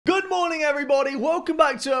Good morning, everybody. Welcome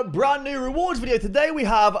back to a brand new rewards video. Today we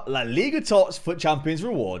have La Liga Tots Fut Champions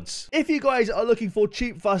rewards. If you guys are looking for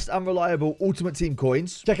cheap, fast, and reliable Ultimate Team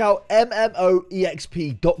coins, check out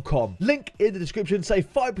MMOEXP.com. Link in the description.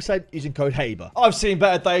 Save 5% using code HABER. I've seen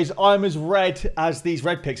better days. I'm as red as these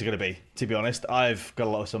red picks are going to be, to be honest. I've got a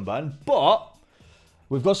lot of sunburn, but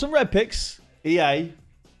we've got some red picks. EA.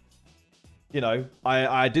 You know,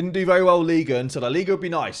 I didn't do very well Liga, and so La Liga would be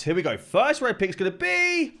nice. Here we go. First red pick's going to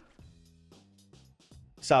be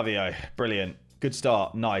Savio. Brilliant. Good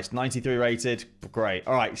start. Nice. 93 rated. Great.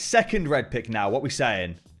 All right. Second red pick now. What we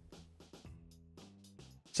saying?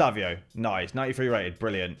 Savio. Nice. 93 rated.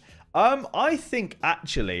 Brilliant. I think,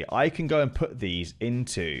 actually, I can go and put these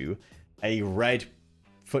into a red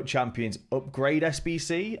FUT Champions upgrade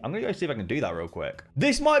SBC. I'm going to go see if I can do that real quick.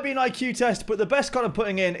 This might be an IQ test, but the best card I'm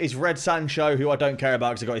putting in is Red Sancho, who I don't care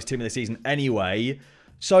about because I got his team of the season anyway.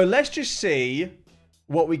 So let's just see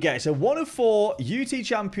what we get. So 1 of 4 UT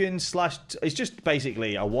Champions slash... It's just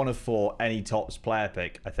basically a 1 of 4 any Tots player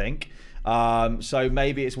pick, I think. So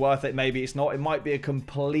maybe it's worth it. Maybe it's not. It might be a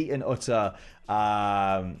complete and utter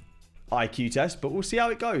IQ test, but we'll see how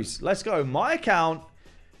it goes. Let's go. My account...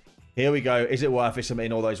 Here we go. Is it worth it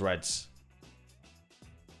submitting all those reds?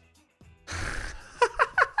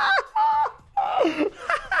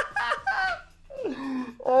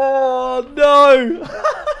 Oh, no.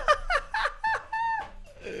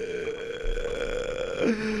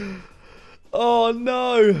 Oh,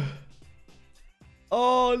 no.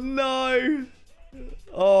 Oh, no.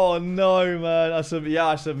 Oh, no, man. I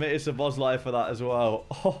submitted some Boss Life for that as well.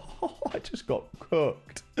 Oh, I just got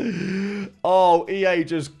cooked. Oh, EA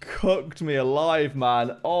just cooked me alive,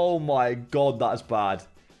 man. Oh, my God, that's bad.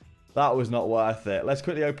 That was not worth it. Let's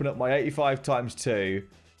quickly open up my 85 times 2.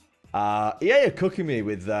 EA are cooking me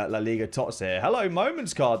with La Liga Tots here. Hello,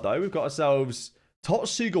 Moments card, though. We've got ourselves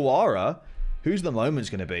Tots Sugawara. Who's the Moments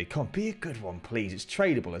going to be? Come on, be a good one, please. It's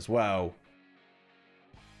tradable as well.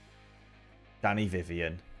 Danny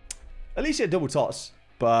Vivian. At least he had double Tots,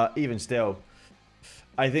 but even still,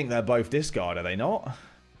 I think they're both discard, are they not?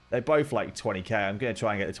 They're both like 20k. I'm going to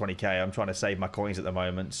try and get the 20k. I'm trying to save my coins at the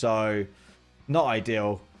moment, so not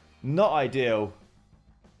ideal. Not ideal.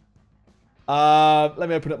 Let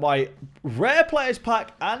me open up my Rare Players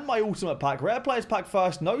Pack and my Ultimate Pack. Rare Players Pack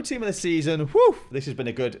first. No team of the season. Whew. This has been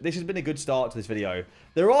a good start to this video.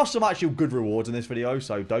 There are some actual good rewards in this video,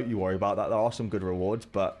 so don't you worry about that. There are some good rewards,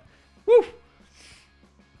 but whew.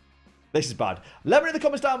 This is bad. Let me know in the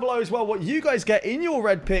comments down below as well what you guys get in your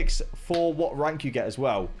red picks for what rank you get as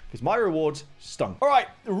well. Because my rewards stunk. All right.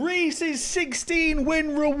 Reese's 16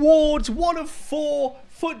 win rewards. 1 of 4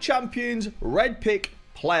 FUT Champions red pick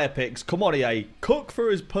player picks. Come on, EA. Cook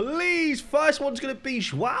for us, please. First one's going to be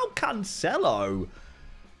Joao Cancelo.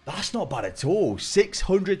 That's not bad at all.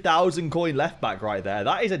 600,000 coin left back right there.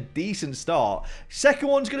 That is a decent start. Second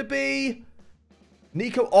one's going to be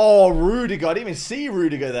Nico. Oh, Rudiger. I didn't even see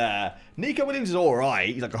Rudiger there. Nico Williams is all right.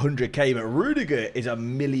 He's like 100k, but Rudiger is a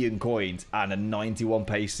million coins and a 91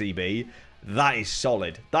 pace CB. That is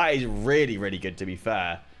solid. That is really, really good, to be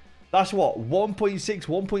fair. That's what? 1.6,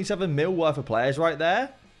 1.7 mil worth of players right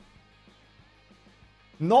there.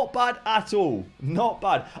 Not bad at all. Not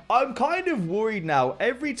bad. I'm kind of worried now.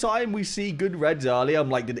 Every time we see good reds early, I'm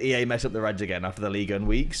like, did EA mess up the reds again after the Liga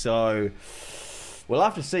week? So we'll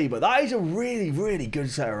have to see, but that is a really, really good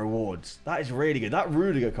set of rewards. That is really good. That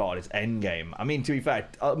Rudiger card is endgame. I mean, to be fair,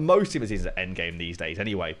 most team of the season are endgame these days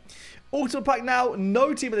anyway. Ultimate pack now,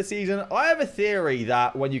 no team of the season. I have a theory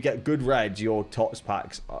that when you get good reds, your Tots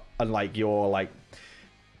packs and like your like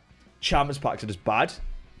Champs packs are just bad.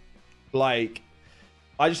 Like,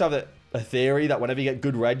 I just have a theory that whenever you get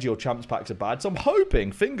good reds, your Champs packs are bad. So I'm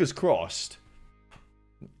hoping, fingers crossed,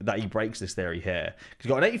 that he breaks this theory here. He's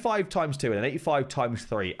got an 85 times 2 and an 85 times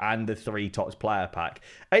 3 and the 3 Tots player pack.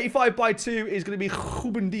 85 by 2 is going to be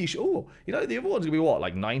Rubendish. Oh, you know, the other one's going to be what?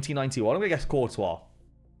 Like 90, 91? I'm going to guess Courtois.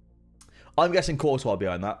 I'm guessing Courtois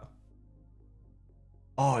behind that.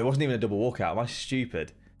 Oh, it wasn't even a double walkout. Am I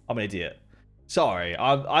stupid? I'm an idiot. Sorry.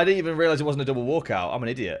 I didn't even realize it wasn't a double walkout. I'm an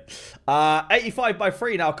idiot. 85 by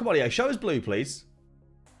 3 now. Come on, EA. Show us blue, please.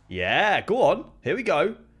 Yeah, go on. Here we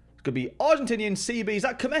go. Could be Argentinian CB. Is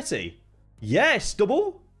that Cometti? Yes.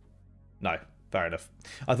 Double? No. Fair enough.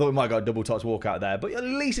 I thought we might have got a double Tots walkout there. But at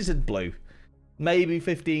least it's in blue. Maybe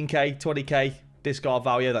 15k, 20k. Discard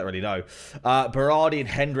value. I don't really know. Berardi and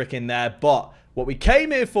Hendrick in there. But what we came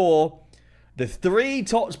here for, the 3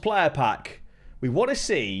 Tots player pack. We want to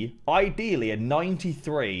see, ideally, a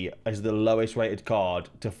 93 as the lowest rated card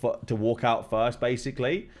to walk out first,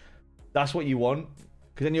 basically. That's what you want.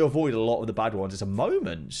 Because then you avoid a lot of the bad ones. It's a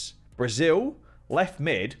Moments. Brazil. Left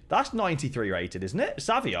mid. That's 93 rated, isn't it?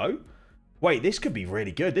 Savio. Wait, this could be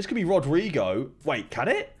really good. This could be Rodrigo. Wait, can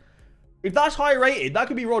it? If that's high rated, that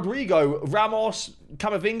could be Rodrigo, Ramos,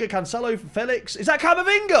 Camavinga, Cancelo, Felix. Is that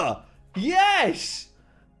Camavinga? Yes!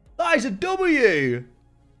 That is a W.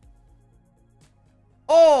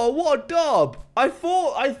 Oh, what a dub. I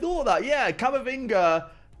thought that, yeah. Camavinga,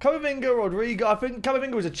 Rodrigo. I think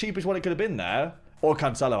Camavinga was the cheapest one it could have been there. Or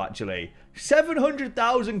Cancelo, actually.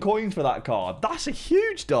 700,000 coins for that card. That's a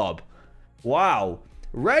huge dub. Wow.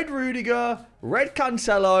 Red Rudiger, red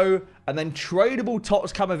Cancelo, and then tradable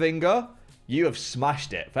Tots Camavinga. You have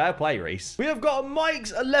smashed it. Fair play, Reese. We have got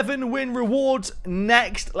Mike's 11 win rewards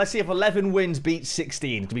next. Let's see if 11 wins beats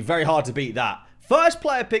 16. It's going to be very hard to beat that. First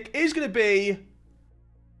player pick is going to be...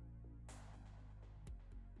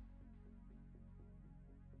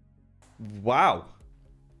 Wow.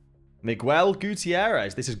 Miguel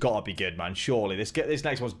Gutierrez. This has got to be good, man. Surely. This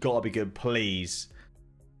next one's got to be good, please.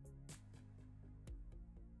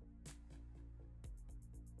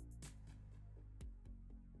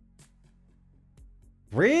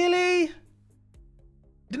 Really?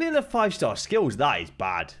 Didn't even have 5-star skills. That is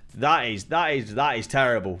bad. That is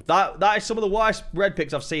terrible. That is some of the worst red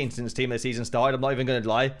picks I've seen since Team of the Season started. I'm not even going to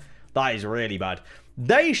lie. That is really bad.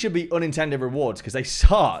 They should be unintended rewards because they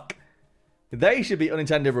suck. They should be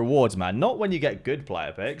unintended rewards, man. Not when you get good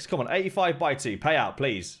player picks. Come on, 85 by 2. Pay out,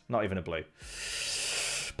 please. Not even a blue.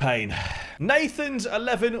 Pain. Nathan's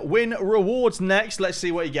 11 win rewards next. Let's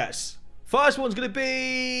see what he gets. First one's going to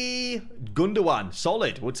be Gundogan.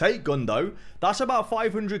 Solid. We'll take Gundo. That's about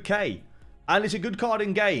 500k. And it's a good card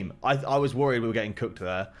in game. I was worried we were getting cooked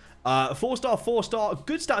there. 4-star, 4-star.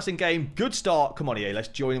 Good stats in game. Good start. Come on, EA. Let's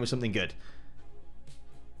join in with something good.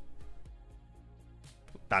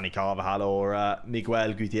 Danny Carvajal or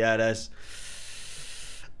Miguel Gutierrez.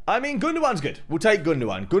 I mean, Gundogan's good. We'll take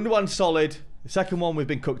Gundogan. Gundogan's solid. The second one, we've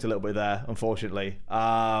been cooked a little bit there, unfortunately.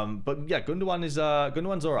 But yeah, Gundogan's all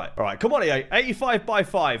right. All right, come on, EA. 85 by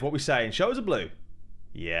 5. What are we saying? Show us a blue.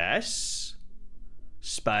 Yes.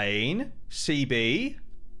 Spain. CB.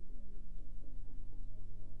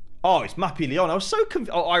 Oh, it's Mappy Leon. I was so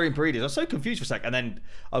confused. Oh, Irene Paredes. I was so confused for a sec. And then,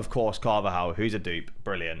 of course, Carvajal, who's a dupe.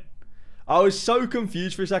 Brilliant. I was so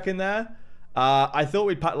confused for a second there. I thought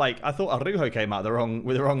we'd pack, like, I thought Arujo came out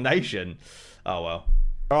with the wrong nation. Oh, well.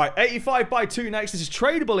 All right, 85 by 2 next. This is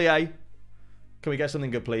tradable, EA. Can we get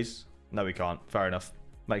something good, please? No, we can't. Fair enough.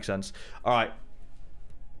 Makes sense. All right.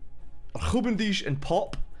 Rubendish and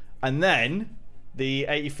Pop. And then the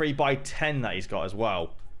 83 by 10 that he's got as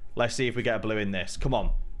well. Let's see if we get a blue in this. Come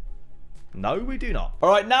on. No, we do not. All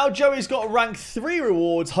right, now Joey's got rank 3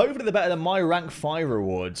 rewards. Hopefully they're better than my rank 5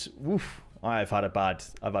 rewards. Oof. I've had a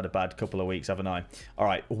bad couple of weeks, haven't I? All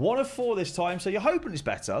right, 1 of 4 this time. So you're hoping it's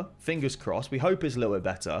better. Fingers crossed. We hope it's a little bit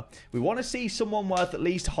better. We want to see someone worth at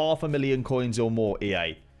least 500,000 coins or more,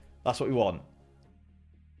 EA. That's what we want.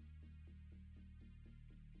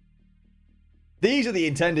 These are the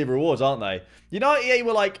intended rewards, aren't they? You know, EA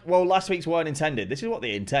were like, well, last week's weren't intended. This is what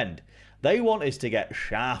they intend. They want us to get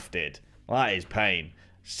shafted. That is pain.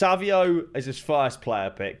 Savio is his first player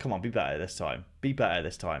pick. Come on, be better this time. Be better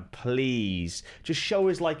this time. Please. Just show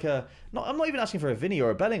us like a... I'm not even asking for a Vinny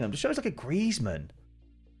or a Bellingham. Just show us like a Griezmann.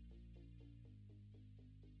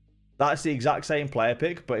 That's the exact same player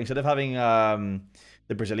pick, but instead of having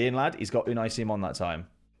the Brazilian lad, he's got Unai Simon that time.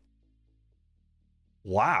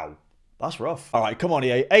 Wow. That's rough. All right, come on,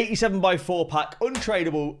 EA. 87 by 4 pack.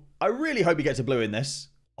 Untradeable. I really hope he gets a blue in this.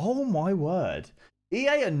 Oh, my word.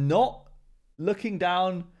 EA are not looking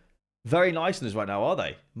down very nice on us right now, are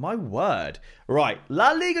they? My word. Right.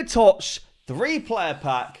 La Liga Tots 3-player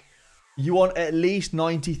pack. You want at least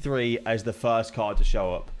 93 as the first card to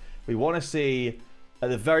show up. We want to see, at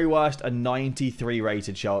the very worst, a 93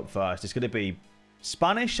 rated show up first. It's going to be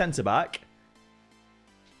Spanish centre-back.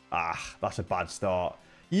 Ah, that's a bad start.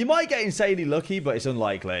 You might get insanely lucky, but it's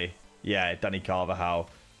unlikely. Yeah, Danny Carvajal.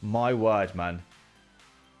 My word, man.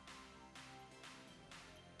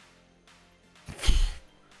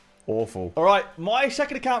 Awful. All right, my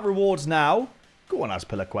second account rewards now. Go on,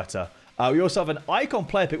 Azpilicueta. We also have an icon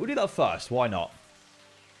player pick. We'll do that first. Why not?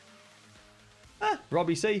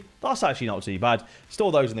 Robbie C. That's actually not too bad.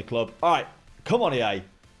 Store those in the club. All right, come on, EA.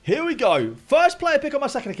 Here we go. First player pick on my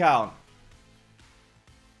second account.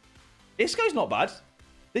 Isco's not bad.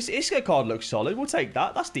 This Isco card looks solid. We'll take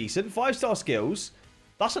that. That's decent. 5-star skills.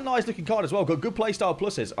 That's a nice looking card as well. Got good playstyle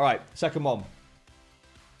pluses. All right, second one.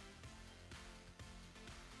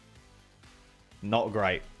 Not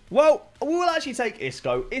great. Well, we'll actually take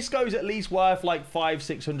Isco. Isco's at least worth like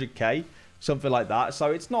 500-600k. Something like that.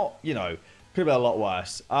 So it's not, you know, could have been a lot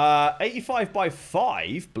worse. 85 by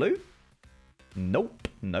 5. Blue. Nope.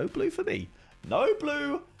 No blue for me. No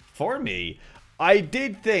blue for me. I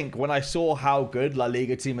did think when I saw how good La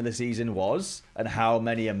Liga Team of the Season was and how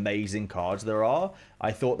many amazing cards there are,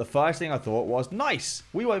 I thought the first thing I thought was, nice,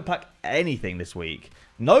 we won't pack anything this week.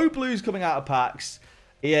 No blues coming out of packs.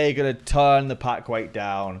 EA are going to turn the pack weight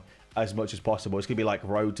down as much as possible. It's going to be like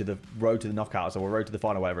road to the knockouts or road to the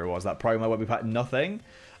final, whatever it was. That promo where we packed nothing.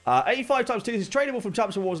 85 times 2. This is tradable from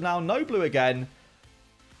Champs Awards now. No blue again.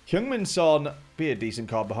 Heung-min Son, be a decent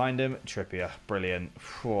card behind him. Trippier, brilliant.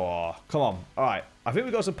 Whoa, come on. All right, I think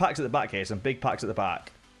we've got some packs at the back here, some big packs at the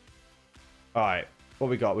back. All right, what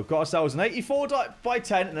we got? We've got ourselves an 84 by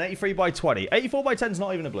 10 and an 83 by 20. 84 by 10 is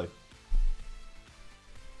not even a blue.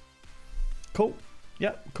 Cool.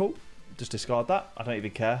 Yep, cool. Just discard that. I don't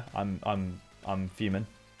even care. I'm fuming.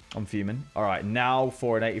 I'm fuming. All right, now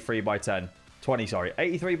for an 83 by 10. 20, sorry.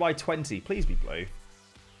 83 by 20. Please be blue.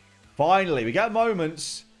 Finally, we get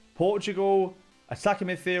moments. Portugal, attacking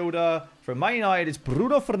midfielder from Man United is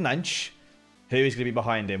Bruno Fernandes. Who is going to be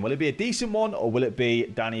behind him? Will it be a decent one or will it be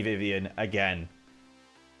Danny Vivian again?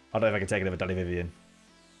 I don't know if I can take another Danny Vivian.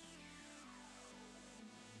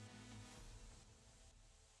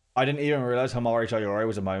 I didn't even realize Hamari Traore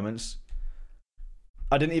was a moments.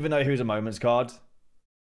 I didn't even know he was a moments card.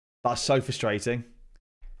 That's so frustrating.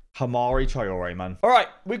 Hamari Traore, man. All right,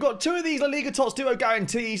 we've got 2 of these La Liga Tots Duo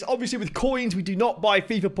guarantees. Obviously, with coins, we do not buy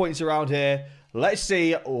FIFA points around here. Let's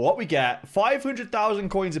see what we get. 500,000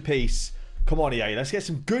 coins apiece. Come on, EA. Let's get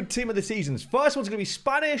some good team of the seasons. First one's going to be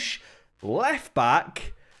Spanish left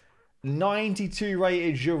back. 92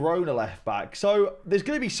 rated Girona left back. So, there's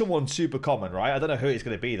going to be someone super common, right? I don't know who it's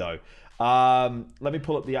going to be, though. Let me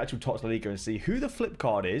pull up the actual Tots La Liga and see who the flip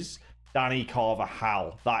card is. Danny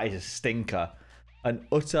Carvajal. That is a stinker. An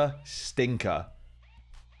utter stinker.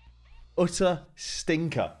 Utter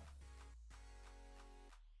stinker.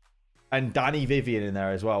 And Danny Vivian in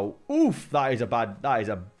there as well. Oof, that is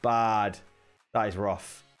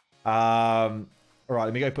rough. All right,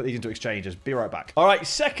 let me go put these into exchanges. Be right back. All right,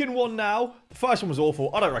 second one now. The first one was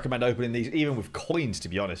awful. I don't recommend opening these even with coins, to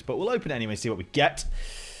be honest. But we'll open it anyway and see what we get.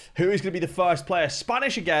 Who is going to be the first player?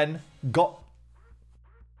 Spanish again. Got...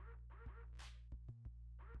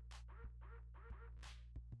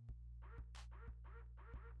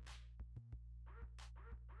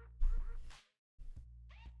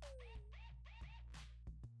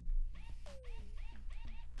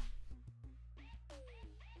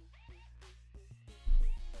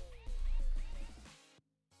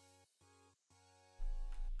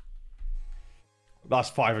 That's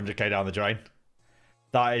 500k down the drain.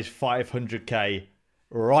 That is 500k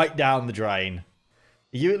right down the drain.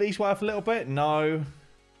 Are you at least worth a little bit? No.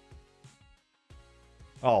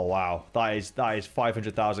 Oh, wow. That is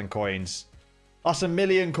 500,000 coins. That's 1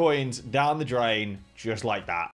 million coins down the drain just like that.